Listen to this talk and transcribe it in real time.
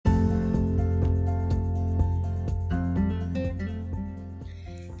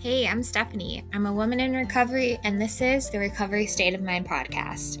Hey, I'm Stephanie. I'm a woman in recovery, and this is the Recovery State of Mind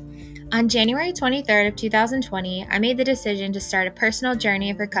podcast. On January 23rd of 2020, I made the decision to start a personal journey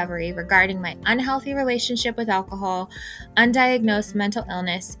of recovery regarding my unhealthy relationship with alcohol, undiagnosed mental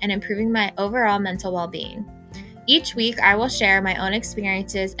illness, and improving my overall mental well-being. Each week, I will share my own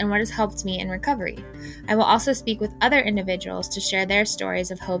experiences and what has helped me in recovery. I will also speak with other individuals to share their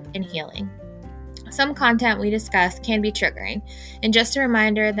stories of hope and healing. Some content we discuss can be triggering, and just a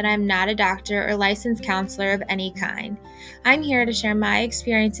reminder that I'm not a doctor or licensed counselor of any kind. I'm here to share my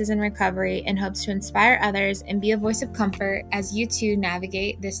experiences in recovery in hopes to inspire others and be a voice of comfort as you too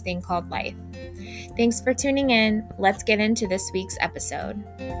navigate this thing called life. Thanks for tuning in. Let's get into this week's episode.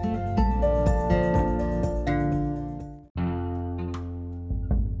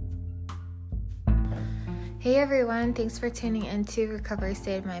 Hey everyone, thanks for tuning into Recovery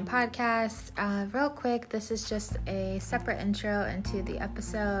State of Mind podcast. Real quick, this is just a separate intro into the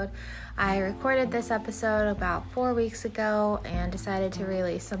episode. I recorded this episode about 4 weeks ago and decided to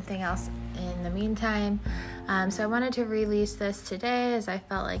release something else in the meantime. So I wanted to release this today as I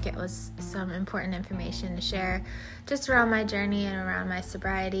felt like it was some important information to share just around my journey and around my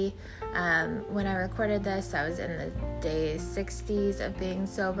sobriety. When I recorded this, I was in the day 60s of being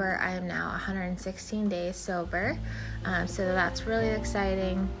sober. I am now 116 days sober, so that's really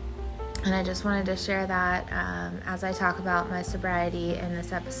exciting, and I just wanted to share that as I talk about my sobriety in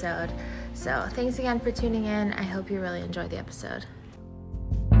this episode. So thanks again for tuning in. I hope you really enjoy the episode.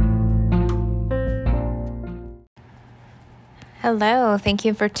 Hello, thank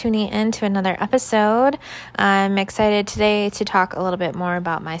you for tuning in to another episode. I'm excited today to talk a little bit more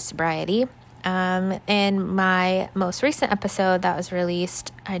about my sobriety. In my most recent episode that was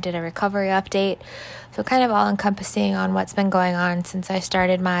released, I did a recovery update, so kind of all encompassing on what's been going on since I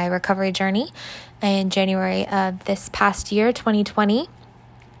started my recovery journey in January of this past year, 2020.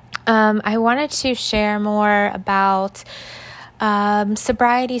 I wanted to share more about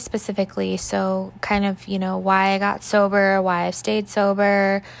sobriety specifically, so kind of, why I got sober, why I've stayed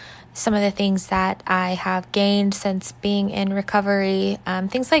sober, some of the things that I have gained since being in recovery,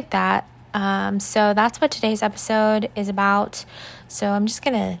 things like that. So that's what today's episode is about. So I'm just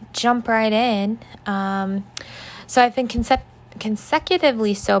going to jump right in. So I've been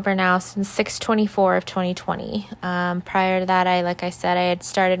consecutively sober now since 6/24 of 2020. Prior to that, like I said, I had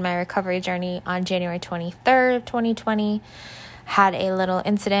started my recovery journey on January 23rd of 2020. Had a little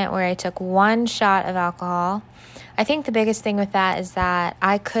incident where I took one shot of alcohol. I think the biggest thing with that is that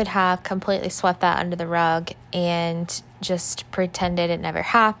I could have completely swept that under the rug and just pretended it never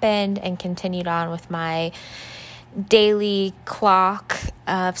happened and continued on with my daily clock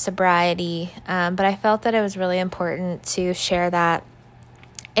of sobriety. But I felt that it was really important to share that,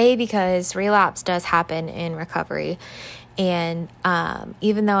 because relapse does happen in recovery. And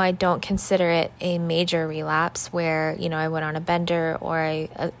even though I don't consider it a major relapse where, I went on a bender or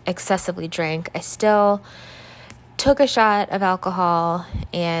I excessively drank, I still took a shot of alcohol.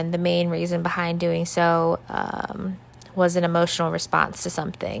 And the main reason behind doing so was an emotional response to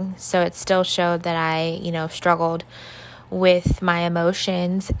something. So it still showed that I, struggled with my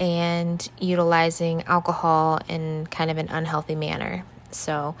emotions and utilizing alcohol in kind of an unhealthy manner.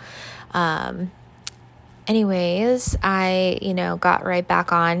 So, anyways, I, got right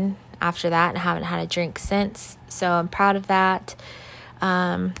back on after that and haven't had a drink since. So I'm proud of that.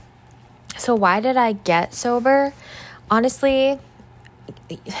 So why did I get sober? Honestly,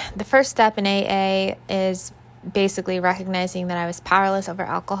 the first step in AA is basically recognizing that I was powerless over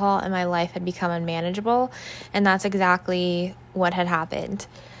alcohol and my life had become unmanageable. And that's exactly what had happened.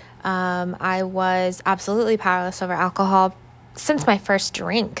 I was absolutely powerless over alcohol since my first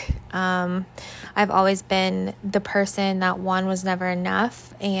drink. I've always been the person that one was never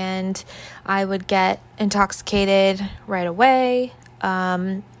enough, and I would get intoxicated right away.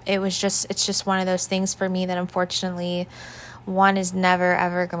 It's just one of those things for me that unfortunately one is never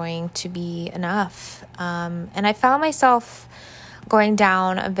ever going to be enough. And I found myself going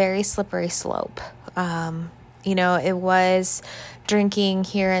down a very slippery slope. It was drinking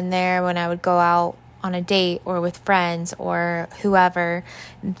here and there when I would go out on a date or with friends or whoever,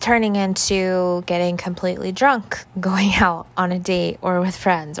 turning into getting completely drunk, going out on a date or with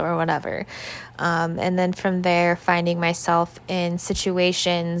friends or whatever. And then from there, finding myself in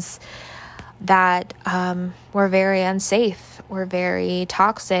situations that were very unsafe, were very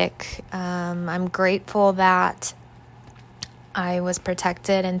toxic. I'm grateful that I was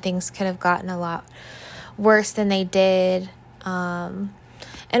protected and things could have gotten a lot worse than they did.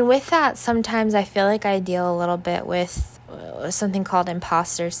 And with that, sometimes I feel like I deal a little bit with something called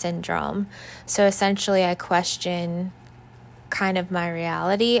imposter syndrome. So essentially, I question kind of my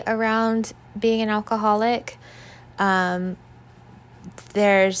reality around being an alcoholic.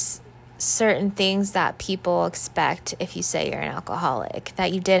 There's certain things that people expect if you say you're an alcoholic,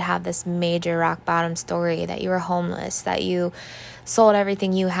 that you did have this major rock bottom story, that you were homeless, that you sold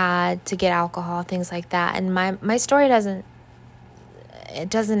everything you had to get alcohol, things like that. And my story doesn't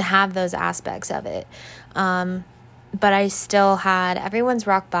have those aspects of it. But I still had, everyone's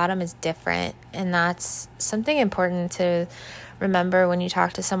rock bottom is different. And that's something important to remember when you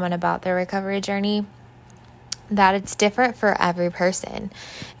talk to someone about their recovery journey, that it's different for every person.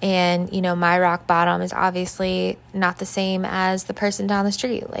 And, my rock bottom is obviously not the same as the person down the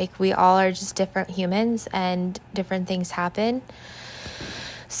street. Like, we all are just different humans and different things happen.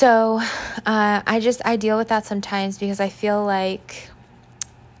 So, I deal with that sometimes because I feel like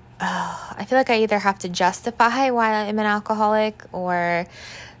I either have to justify why I'm an alcoholic, or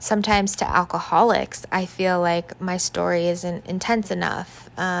sometimes to alcoholics, I feel like my story isn't intense enough.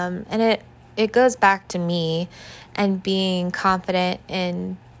 And it goes back to me and being confident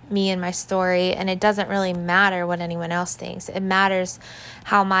in me and my story. And it doesn't really matter what anyone else thinks. It matters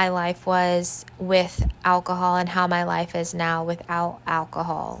how my life was with alcohol and how my life is now without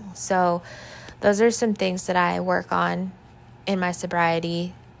alcohol. So those are some things that I work on in my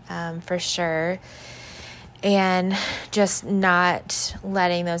sobriety, for sure. And just not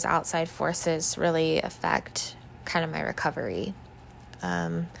letting those outside forces really affect kind of my recovery.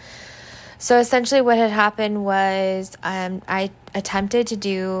 So essentially what had happened was I attempted to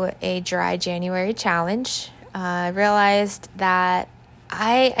do a dry January challenge. I realized that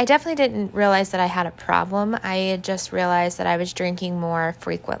I definitely didn't realize that I had a problem. I had just realized that I was drinking more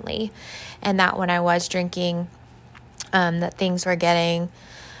frequently, and that when I was drinking, that things were getting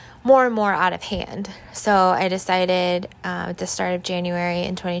more and more out of hand. So I decided at the start of January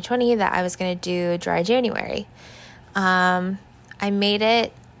in 2020 that I was going to do dry January. I made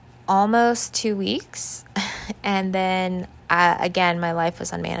it almost 2 weeks, and then again, my life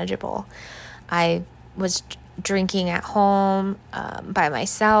was unmanageable. I was drinking at home by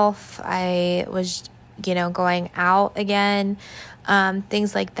myself. I was, going out again,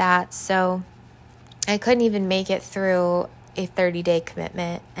 things like that. So I couldn't even make it through a 30-day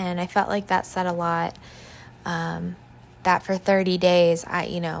commitment. And I felt like that said a lot, that for 30 days,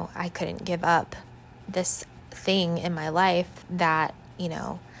 I couldn't give up this thing in my life that,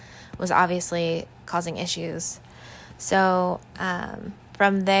 was obviously causing issues. So,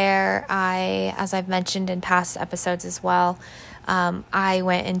 from there, as I've mentioned in past episodes as well, I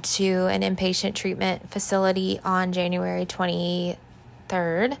went into an inpatient treatment facility on January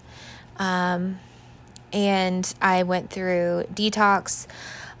 23rd. And I went through detox.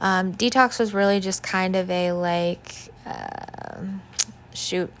 Detox was really just kind of a I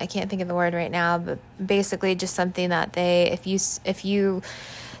can't think of the word right now, but basically just something that if you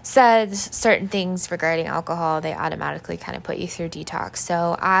said certain things regarding alcohol, they automatically kind of put you through detox.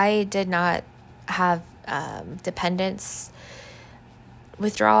 So I did not have dependence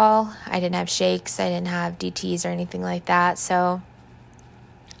withdrawal. I didn't have shakes. I didn't have DTs or anything like that. So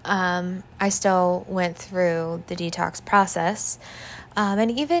I still went through the detox process. And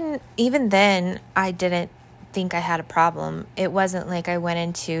even then, I didn't think I had a problem. It wasn't like I went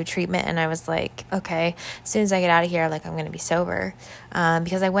into treatment and I was like, okay, as soon as I get out of here, I'm going to be sober.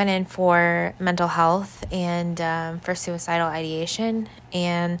 Because I went in for mental health and for suicidal ideation.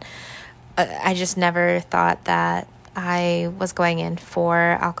 And I just never thought that I was going in for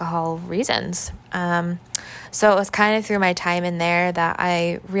alcohol reasons. So it was kind of through my time in there that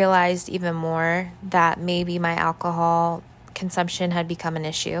I realized even more that maybe my alcohol consumption had become an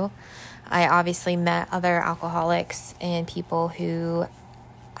issue. I obviously met other alcoholics and people who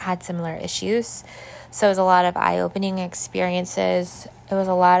had similar issues. So it was a lot of eye-opening experiences. It was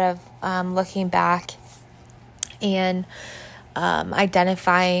a lot of looking back and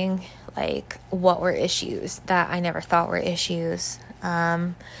identifying what were issues that I never thought were issues.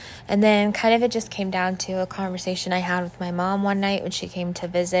 And then kind of it just came down to a conversation I had with my mom one night when she came to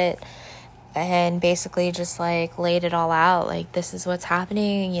visit, and basically just laid it all out. This is what's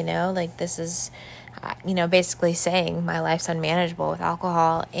happening, this is, basically saying my life's unmanageable with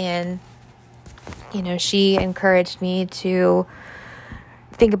alcohol. And, she encouraged me to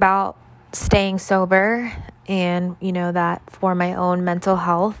think about staying sober and, that for my own mental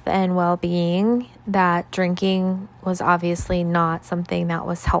health and well-being, that drinking was obviously not something that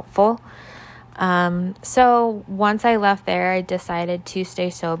was helpful. So once I left there, I decided to stay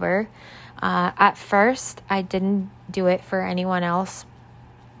sober. At first, I didn't do it for anyone else,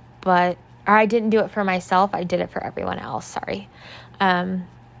 or I didn't do it for myself. I did it for everyone else. Sorry.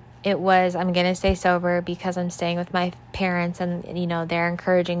 I'm going to stay sober because I'm staying with my parents and, they're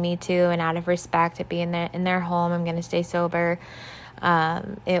encouraging me to, and out of respect at being in their home, I'm going to stay sober.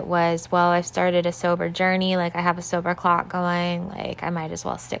 It was, I've started a sober journey. Like, I have a sober clock going. Like, I might as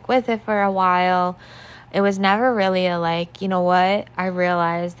well stick with it for a while. It was never really you know what? I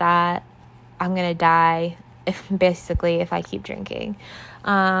realized that I'm going to die if I keep drinking.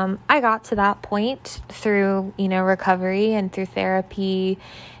 I got to that point through, recovery and through therapy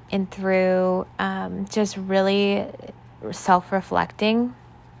and through just really self-reflecting.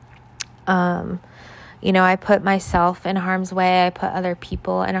 I put myself in harm's way. I put other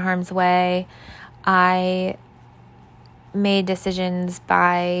people in harm's way. I made decisions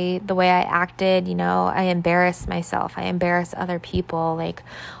by the way I acted. I embarrassed myself. I embarrassed other people, like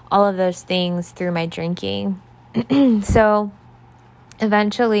all of those things through my drinking. So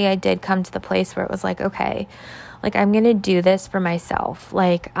eventually I did come to the place where it was like, okay, like I'm going to do this for myself.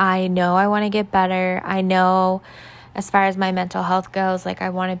 Like, I know I want to get better. I know as far as my mental health goes, like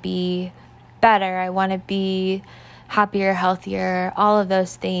I want to be better. I want to be happier, healthier, all of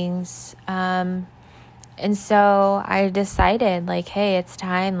those things. And so I decided like, hey, it's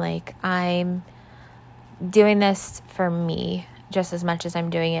time. Like, I'm doing this for me just as much as I'm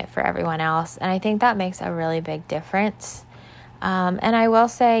doing it for everyone else. And I think that makes a really big difference. And I will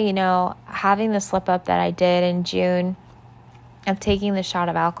say, having the slip up that I did in June of taking the shot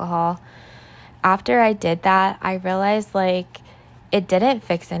of alcohol, after I did that, I realized like it didn't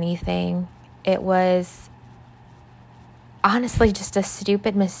fix anything. It was honestly just a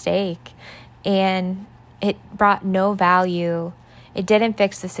stupid mistake, and it brought no value. It didn't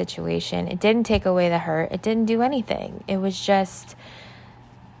fix the situation. It didn't take away the hurt. It didn't do anything. It was just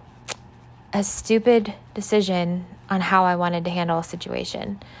a stupid decision on how I wanted to handle a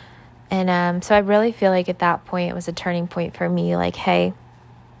situation. And so I really feel like at that point it was a turning point for me. Like, hey,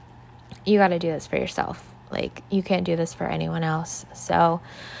 you got to do this for yourself. Like, you can't do this for anyone else. So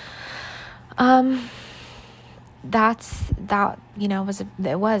it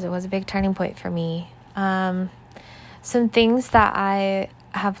was a big turning point for me. Some things that I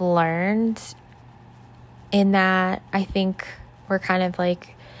have learned in that I think were kind of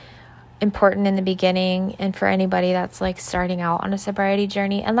like important in the beginning, and for anybody that's like starting out on a sobriety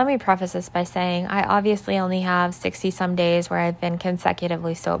journey. And let me preface this by saying I obviously only have 60 some days where I've been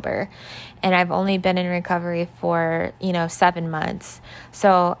consecutively sober, and I've only been in recovery for 7 months.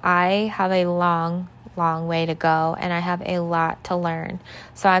 So I have a long way to go, and I have a lot to learn.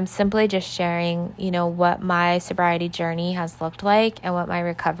 So I'm simply just sharing what my sobriety journey has looked like and what my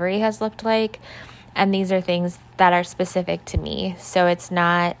recovery has looked like. And these are things that are specific to me. So it's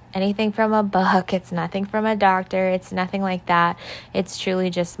not anything from a book. It's nothing from a doctor. It's nothing like that. It's truly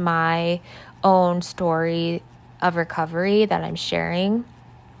just my own story of recovery that I'm sharing.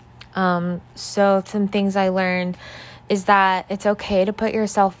 So some things I learned is that it's okay to put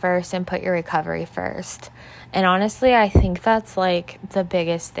yourself first and put your recovery first. And honestly, I think that's like the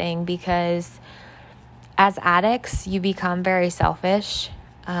biggest thing, because as addicts, you become very selfish,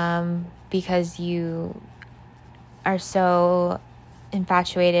 because you are so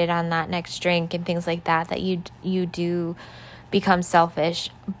infatuated on that next drink and things like that, that you do become selfish.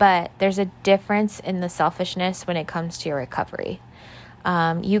 But there's a difference in the selfishness when it comes to your recovery.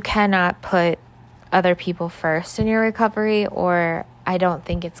 You cannot put other people first in your recovery, or I don't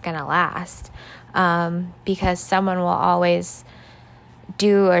think it's going to last, because someone will always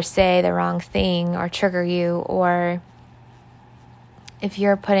do or say the wrong thing or trigger you, or if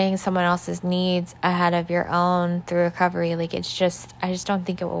you're putting someone else's needs ahead of your own through recovery, like I just don't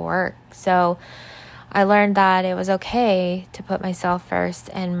think it will work. So I learned that it was okay to put myself first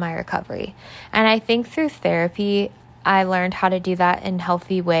in my recovery. And I think through therapy, I learned how to do that in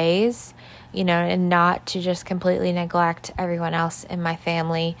healthy ways, and not to just completely neglect everyone else in my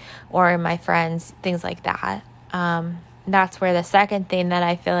family or in my friends, things like that. That's where the second thing that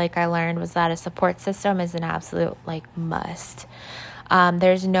I feel like I learned was that a support system is an absolute must.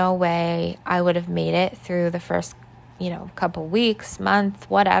 There's no way I would have made it through the first, couple weeks, month,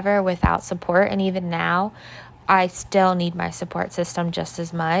 whatever, without support. And even now, I still need my support system just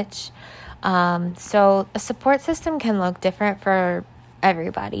as much. So a support system can look different for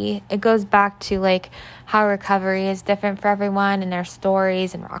everybody. It goes back to how recovery is different for everyone and their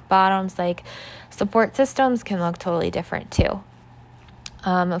stories and rock bottoms. Support systems can look totally different too.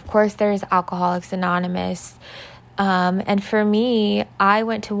 Of course, there's Alcoholics Anonymous. And for me, I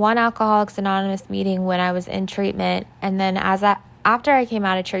went to one Alcoholics Anonymous meeting when I was in treatment. And then after I came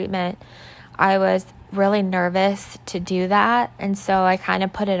out of treatment, I was really nervous to do that. And so I kind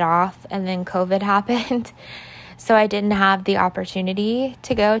of put it off, and then COVID happened. So I didn't have the opportunity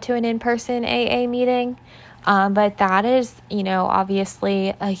to go to an in-person AA meeting. But that is,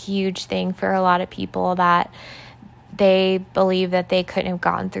 obviously a huge thing for a lot of people, that they believe that they couldn't have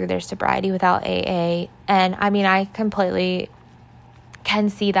gotten through their sobriety without AA. And I mean, I completely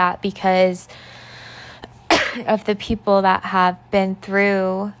can see that because of the people that have been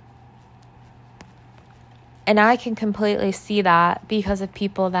through. And I can completely see that because of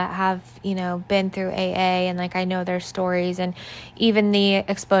people that have, been through AA, and I know their stories, and even the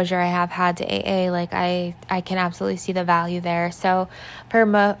exposure I have had to AA, I can absolutely see the value there. So for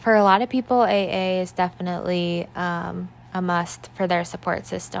a lot of people, AA is definitely a must for their support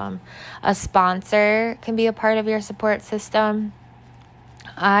system. A sponsor can be a part of your support system.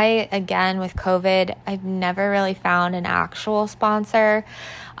 Again, with COVID, I've never really found an actual sponsor.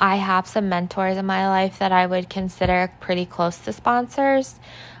 I have some mentors in my life that I would consider pretty close to sponsors,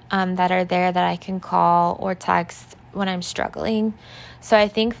 that are there that I can call or text when I'm struggling. So I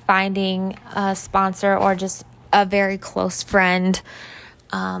think finding a sponsor or just a very close friend,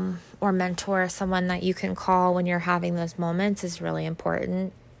 or mentor, someone that you can call when you're having those moments, is really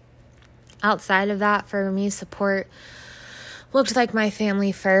important. Outside of that, for me, support looked like my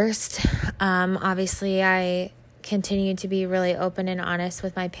family first. Obviously, I continued to be really open and honest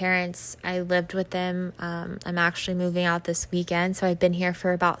with my parents. I lived with them. I'm actually moving out this weekend, so I've been here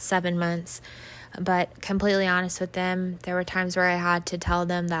for about 7 months, but completely honest with them. There were times where I had to tell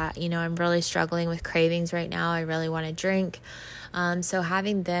them that, I'm really struggling with cravings right now. I really want to drink. So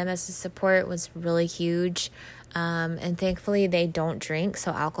having them as a support was really huge. And thankfully they don't drink,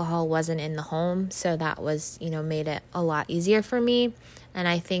 so alcohol wasn't in the home. So that was, made it a lot easier for me. And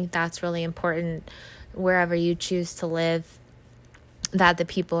I think that's really important wherever you choose to live, that the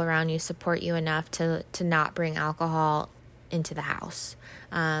people around you support you enough to not bring alcohol into the house.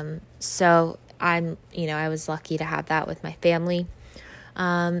 So I was lucky to have that with my family.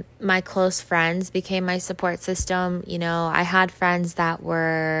 My close friends became my support system. I had friends that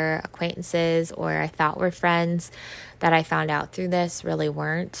were acquaintances or I thought were friends that I found out through this really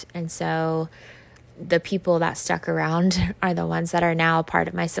weren't. And so the people that stuck around are the ones that are now a part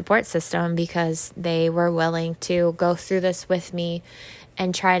of my support system, because they were willing to go through this with me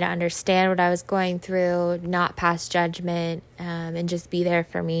and try to understand what I was going through, not pass judgment, and just be there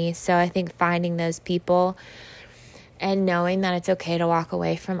for me. So I think finding those people and knowing that it's okay to walk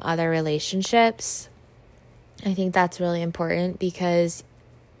away from other relationships, I think that's really important, because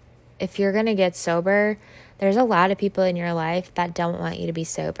if you're going to get sober, there's a lot of people in your life that don't want you to be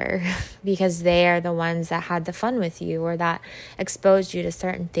sober because they are the ones that had the fun with you or that exposed you to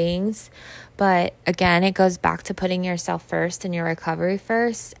certain things. But again, it goes back to putting yourself first and your recovery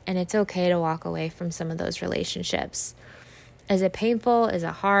first, and it's okay to walk away from some of those relationships. Is it painful? Is it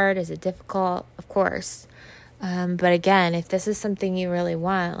hard? Is it difficult? Of course. But again, if this is something you really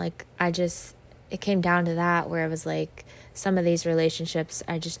want, it came down to that, where it was some of these relationships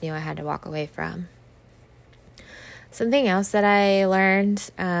I just knew I had to walk away from. Something else that I learned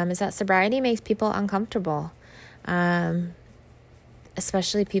is that sobriety makes people uncomfortable,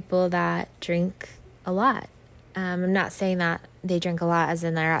 especially people that drink a lot. I'm not saying that they drink a lot as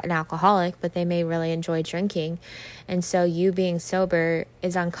in they're an alcoholic, but they may really enjoy drinking. And so you being sober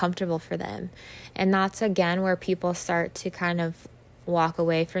is uncomfortable for them. And that's, again, where people start to kind of walk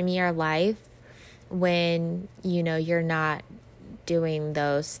away from your life when, you're not doing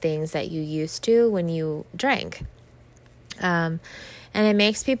those things that you used to when you drank. And it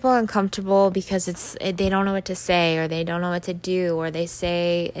makes people uncomfortable because they don't know what to say, or they don't know what to do, or they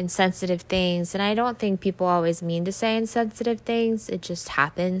say insensitive things. And I don't think people always mean to say insensitive things. It just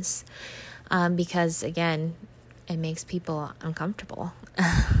happens because, again, it makes people uncomfortable.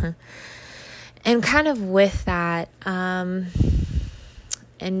 And kind of with that, and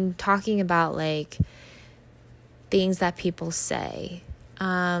talking about things that people say,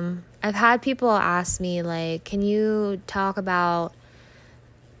 I've had people ask me, can you talk about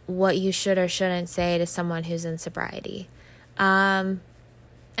what you should or shouldn't say to someone who's in sobriety? And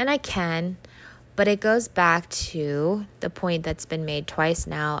I can, but it goes back to the point that's been made twice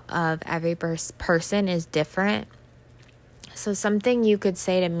now of every person is different. So something you could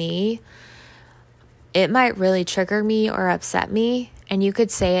say to me, it might really trigger me or upset me, and you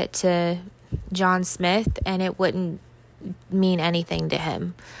could say it to John Smith and it wouldn't mean anything to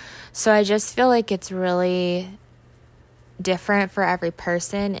him. So I just feel like it's really different for every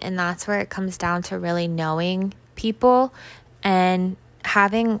person, and that's where it comes down to really knowing people and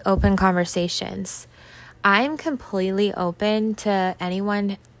having open conversations. I'm completely open to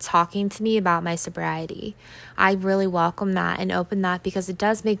anyone talking to me about my sobriety. I really welcome that and open that because it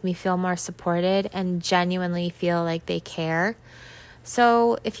does make me feel more supported and genuinely feel like they care.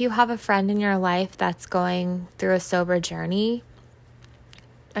 So if you have a friend in your life that's going through a sober journey,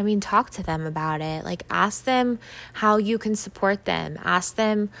 I mean, talk to them about it. Like, ask them how you can support them. Ask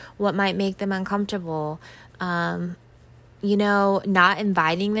them what might make them uncomfortable. Not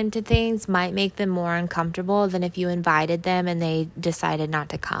inviting them to things might make them more uncomfortable than if you invited them and they decided not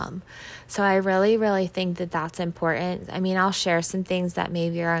to come. So I really, really think that that's important. I mean, I'll share some things that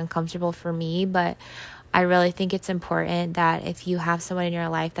maybe are uncomfortable for me, but I really think it's important that if you have someone in your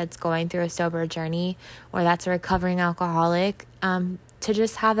life that's going through a sober journey or that's a recovering alcoholic, to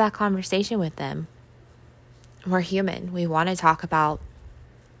just have that conversation with them. We're human. We want to talk about,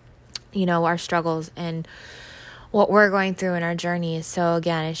 our struggles and what we're going through in our journey. So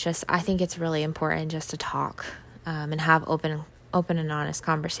again, I think it's really important just to talk and have open and honest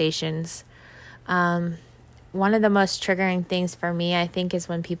conversations. One of the most triggering things for me, I think, is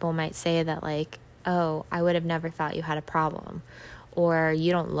when people might say that, like, oh, I would have never thought you had a problem, or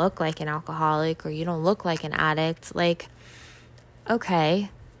you don't look like an alcoholic, or you don't look like an addict. Like,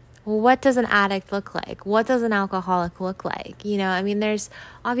 okay, well, what does an addict look like? What does an alcoholic look like? There's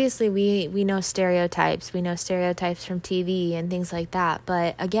obviously we know stereotypes. We know stereotypes from TV and things like that.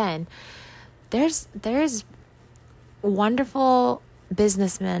 But again, there's wonderful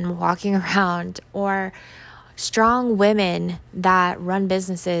businessmen walking around, or strong women that run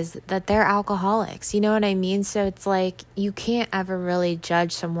businesses that they're alcoholics. You know what I mean? So it's like you can't ever really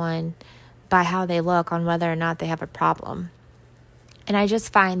judge someone by how they look on whether or not they have a problem. And I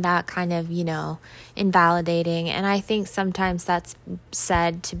just find that kind of, invalidating. And I think sometimes that's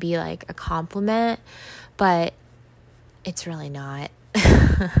said to be like a compliment, but it's really not.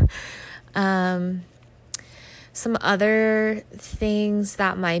 Some other things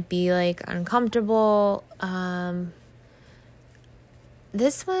that might be like uncomfortable.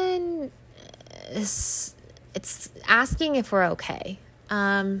 This one it's asking if we're okay.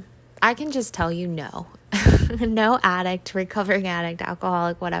 I can just tell you no. No addict, recovering addict,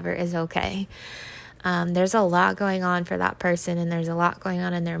 alcoholic, whatever is okay. There's a lot going on for that person, and there's a lot going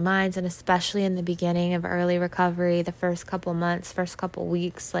on in their minds, and especially in the beginning of early recovery, the first couple months, first couple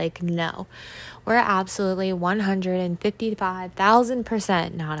weeks, like, no, we're absolutely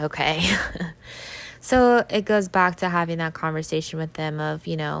 155,000% not okay. So it goes back to having that conversation with them of,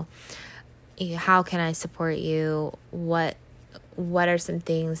 how can I support you? What are some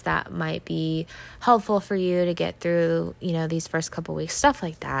things that might be helpful for you to get through, these first couple weeks, stuff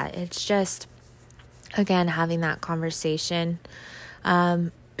like that. It's just, again, having that conversation.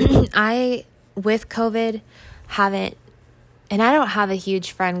 I, with COVID, I don't have a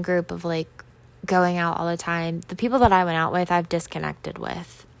huge friend group of like going out all the time. The people that I went out with, I've disconnected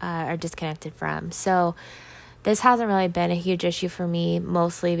with, or disconnected from. So this hasn't really been a huge issue for me,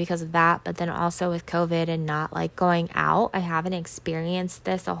 mostly because of that. But then also with COVID and not like going out, I haven't experienced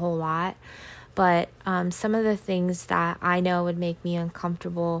this a whole lot. But some of the things that I know would make me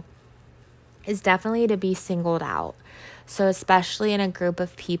uncomfortable is definitely to be singled out. So especially in a group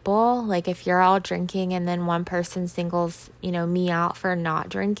of people, like if you're all drinking and then one person singles, me out for not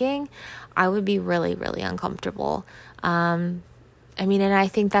drinking, I would be really, really uncomfortable. And I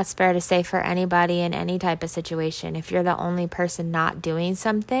think that's fair to say for anybody in any type of situation. If you're the only person not doing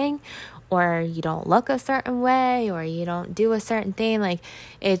something, or you don't look a certain way, or you don't do a certain thing, like,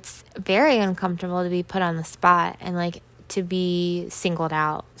 it's very uncomfortable to be put on the spot and like to be singled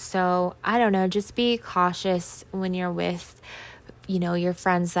out. So I don't know, just be cautious when you're with, your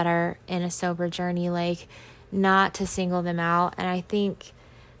friends that are in a sober journey, like not to single them out. And I think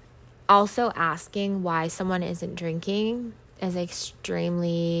also asking why someone isn't drinking is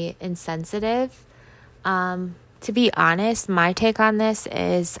extremely insensitive. To be honest, my take on this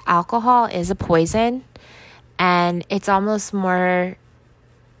is alcohol is a poison, and it's almost more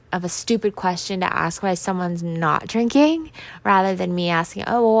of a stupid question to ask why someone's not drinking rather than me asking,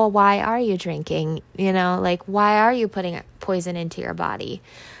 oh, well, why are you drinking? Like, why are you putting poison into your body?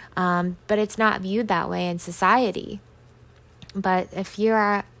 But it's not viewed that way in society. But if you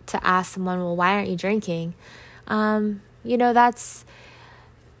are to ask someone, well, why aren't you drinking?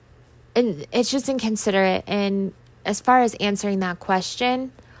 It's just inconsiderate. And as far as answering that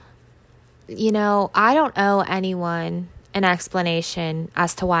question, I don't owe anyone an explanation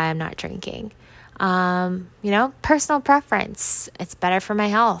as to why I'm not drinking. Personal preference. It's better for my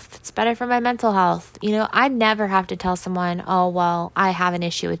health. It's better for my mental health. I never have to tell someone, oh, well, I have an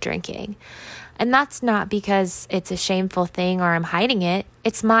issue with drinking. And that's not because it's a shameful thing or I'm hiding it.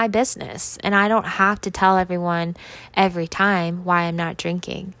 It's my business. And I don't have to tell everyone every time why I'm not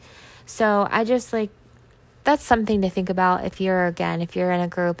drinking. So I just like, that's something to think about if you're in a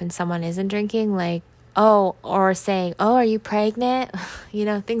group and someone isn't drinking, like, oh, or saying, oh, are you pregnant?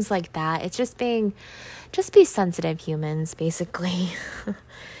 Things like that. It's just be sensitive humans, basically.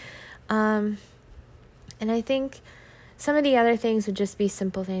 And I think some of the other things would just be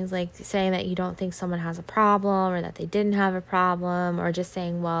simple things like saying that you don't think someone has a problem or that they didn't have a problem, or just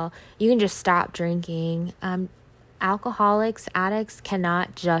saying, well, you can just stop drinking. Alcoholics, addicts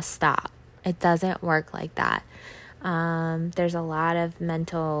cannot just stop. It doesn't work like that. There's a lot of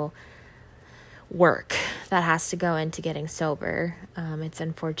mental work that has to go into getting sober.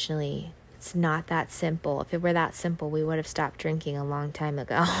 It's not that simple. If it were that simple, we would have stopped drinking a long time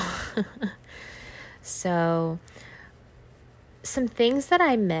ago. So some things that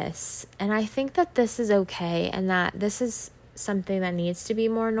I miss, and I think that this is okay and that this is something that needs to be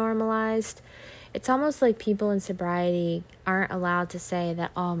more normalized. It's almost like people in sobriety aren't allowed to say that,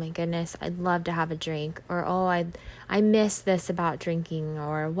 oh my goodness, I'd love to have a drink, or oh, I miss this about drinking,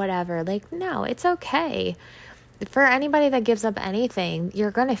 or whatever. Like, no, it's okay. For anybody that gives up anything, you're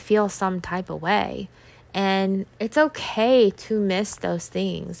going to feel some type of way. And it's okay to miss those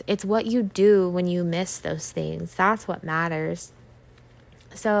things. It's what you do when you miss those things. That's what matters.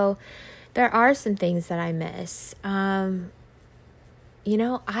 So there are some things that I miss. I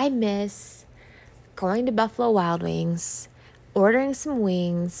miss going to Buffalo Wild Wings, ordering some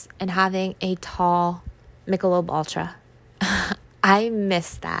wings, and having a tall Michelob Ultra. I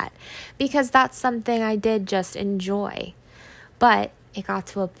miss that because that's something I did just enjoy. But it got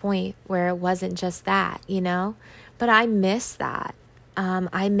to a point where it wasn't just that, But I miss that.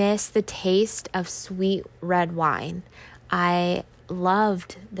 I miss the taste of sweet red wine. I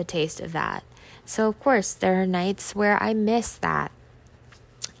loved the taste of that. So, of course, there are nights where I miss that.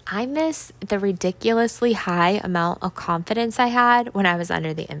 I miss the ridiculously high amount of confidence I had when I was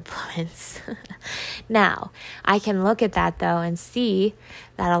under the influence. Now, I can look at that, though, and see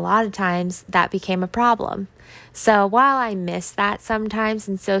that a lot of times that became a problem. So while I miss that sometimes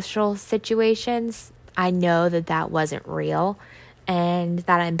in social situations, I know that that wasn't real and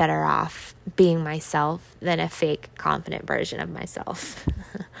that I'm better off being myself than a fake confident version of myself.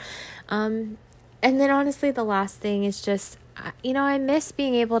 And then honestly, the last thing is just, I miss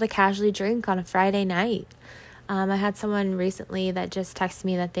being able to casually drink on a Friday night. I had someone recently that just texted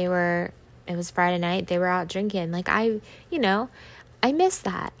me that it was Friday night, they were out drinking. Like I miss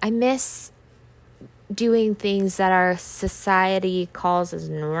that. I miss doing things that our society calls as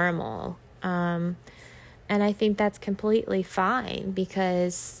normal. And I think that's completely fine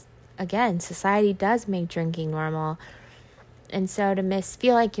because, again, society does make drinking normal. And so to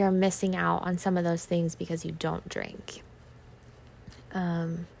feel like you're missing out on some of those things because you don't drink.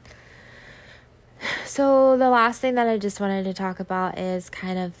 So the last thing that I just wanted to talk about is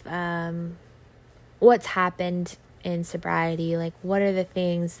kind of what's happened in sobriety. Like, what are the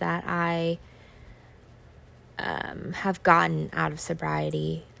things that I have gotten out of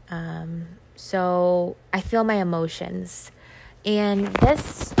sobriety? So I feel my emotions. And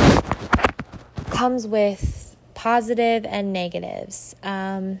this comes with positive and negatives.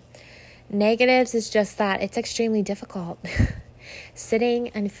 Negatives is just that it's extremely difficult. Sitting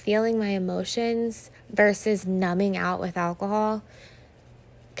and feeling my emotions versus numbing out with alcohol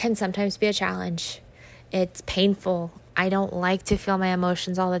can sometimes be a challenge. It's painful. I don't like to feel my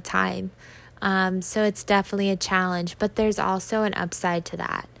emotions all the time. So it's definitely a challenge, but there's also an upside to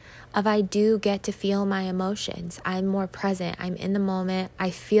that. If I do get to feel my emotions, I'm more present. I'm in the moment. I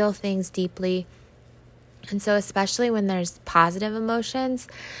feel things deeply. And so especially when there's positive emotions,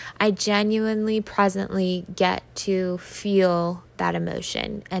 I genuinely, presently get to feel that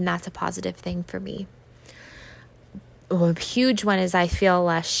emotion. And that's a positive thing for me. A huge one is I feel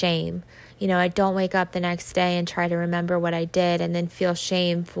less shame. I don't wake up the next day and try to remember what I did and then feel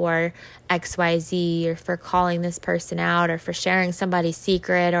shame for XYZ or for calling this person out or for sharing somebody's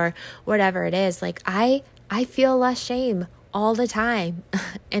secret or whatever it is. Like I feel less shame all the time.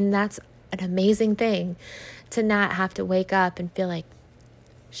 And that's an amazing thing to not have to wake up and feel like,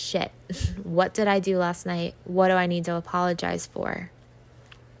 shit, what did I do last night? What do I need to apologize for?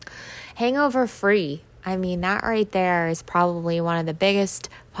 Hangover free. I mean, that right there is probably one of the biggest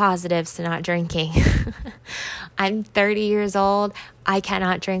positives to not drinking. I'm 30 years old. I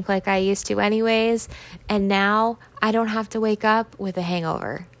cannot drink like I used to anyways. And now I don't have to wake up with a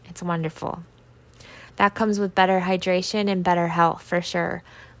hangover. It's wonderful. That comes with better hydration and better health for sure.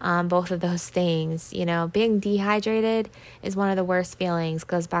 both of those things. Being dehydrated is one of the worst feelings,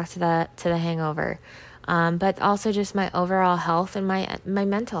 goes back to the hangover. But also just my overall health and my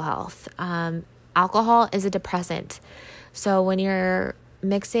mental health. Alcohol is a depressant. So when you're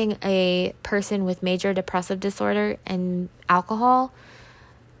mixing a person with major depressive disorder and alcohol,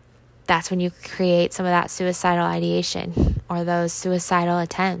 that's when you create some of that suicidal ideation or those suicidal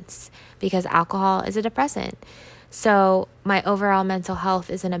attempts, because alcohol is a depressant. So my overall mental health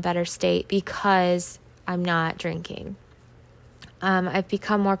is in a better state because I'm not drinking. I've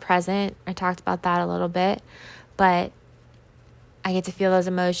become more present. I talked about that a little bit, but I get to feel those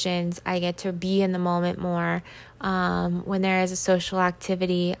emotions. I get to be in the moment more. When there is a social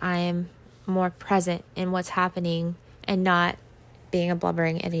activity, I am more present in what's happening and not being a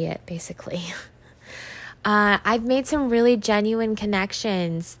blubbering idiot, basically. I've made some really genuine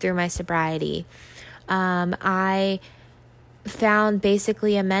connections through my sobriety. I found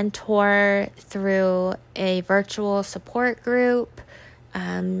basically a mentor through a virtual support group.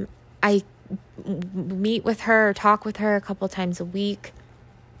 I meet with her or talk with her a couple times a week.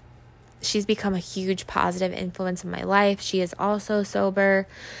 She's become a huge positive influence in my life. She is also sober.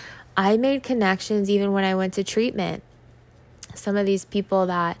 I made connections even when I went to treatment. Some of these people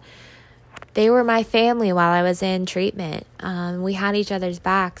they were my family while I was in treatment. We had each other's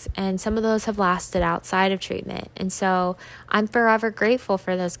backs, and some of those have lasted outside of treatment. And so I'm forever grateful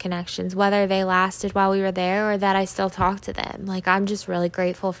for those connections, whether they lasted while we were there or that I still talk to them. I'm just really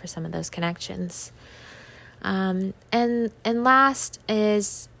grateful for some of those connections. And last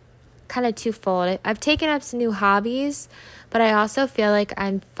is kind of twofold. I've taken up some new hobbies, but I also feel like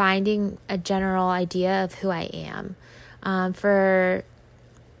I'm finding a general idea of who I am. For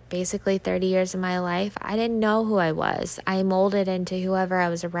basically 30 years of my life, I didn't know who I was. I molded into whoever I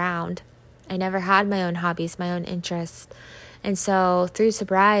was around. I never had my own hobbies, my own interests. And so through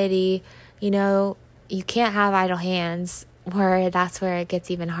sobriety, you can't have idle hands, where that's where it gets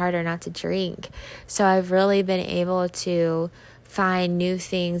even harder not to drink. So I've really been able to find new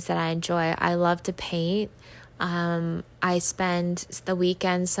things that I enjoy. I love to paint. I spend the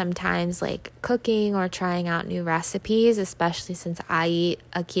weekends sometimes cooking or trying out new recipes, especially since I eat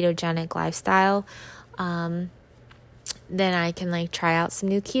a ketogenic lifestyle. Then I can try out some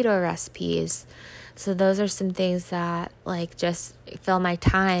new keto recipes. So those are some things that just fill my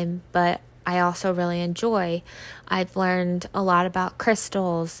time, but I also really enjoy. I've learned a lot about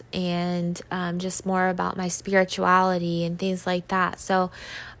crystals and just more about my spirituality and things like that. So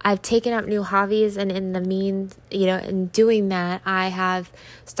I've taken up new hobbies, and in doing that, I have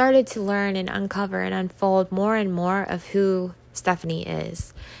started to learn and uncover and unfold more and more of who Stephanie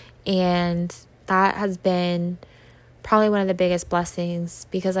is. And that has been probably one of the biggest blessings,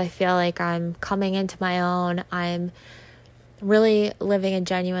 because I feel like I'm coming into my own. I'm really living a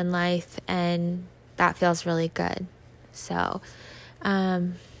genuine life, and that feels really good. So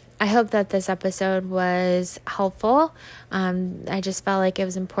I hope that this episode was helpful. I just felt like it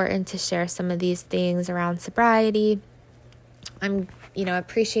was important to share some of these things around sobriety.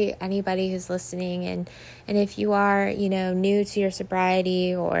 Appreciate anybody who's listening, and if you are, new to your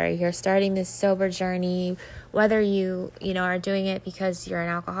sobriety, or you're starting this sober journey, whether you are doing it because you're an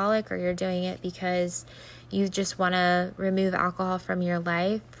alcoholic, or you're doing it because you just want to remove alcohol from your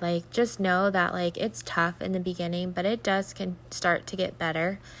life, just know that it's tough in the beginning, but it can start to get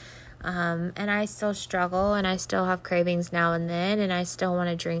better. And I still struggle, and I still have cravings now and then, and I still want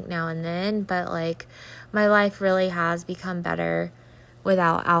to drink now and then, but my life really has become better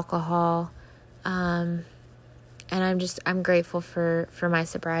without alcohol. And I'm grateful for my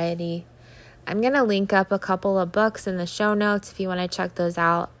sobriety. I'm going to link up a couple of books in the show notes if you want to check those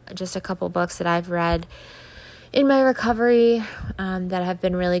out. Just a couple books that I've read in my recovery that have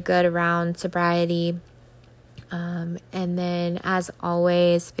been really good around sobriety. And then, as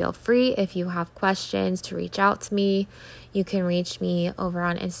always, feel free, if you have questions, to reach out to me. You can reach me over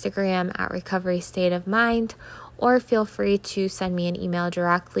on Instagram at Recovery State of Mind, or feel free to send me an email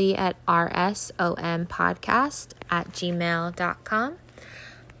directly at rsompodcast@gmail.com.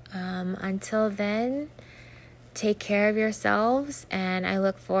 Until then, take care of yourselves, and I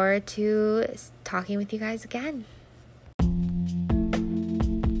look forward to talking with you guys again.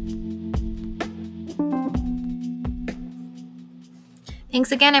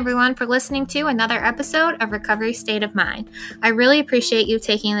 Thanks again, everyone, for listening to another episode of Recovery State of Mind. I really appreciate you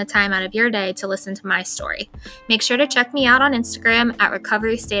taking the time out of your day to listen to my story. Make sure to check me out on Instagram at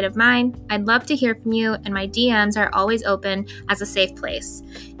Recovery State of Mind. I'd love to hear from you, and my DMs are always open as a safe place.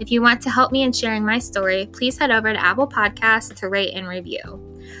 If you want to help me in sharing my story, please head over to Apple Podcasts to rate and review.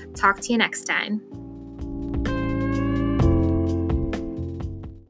 Talk to you next time.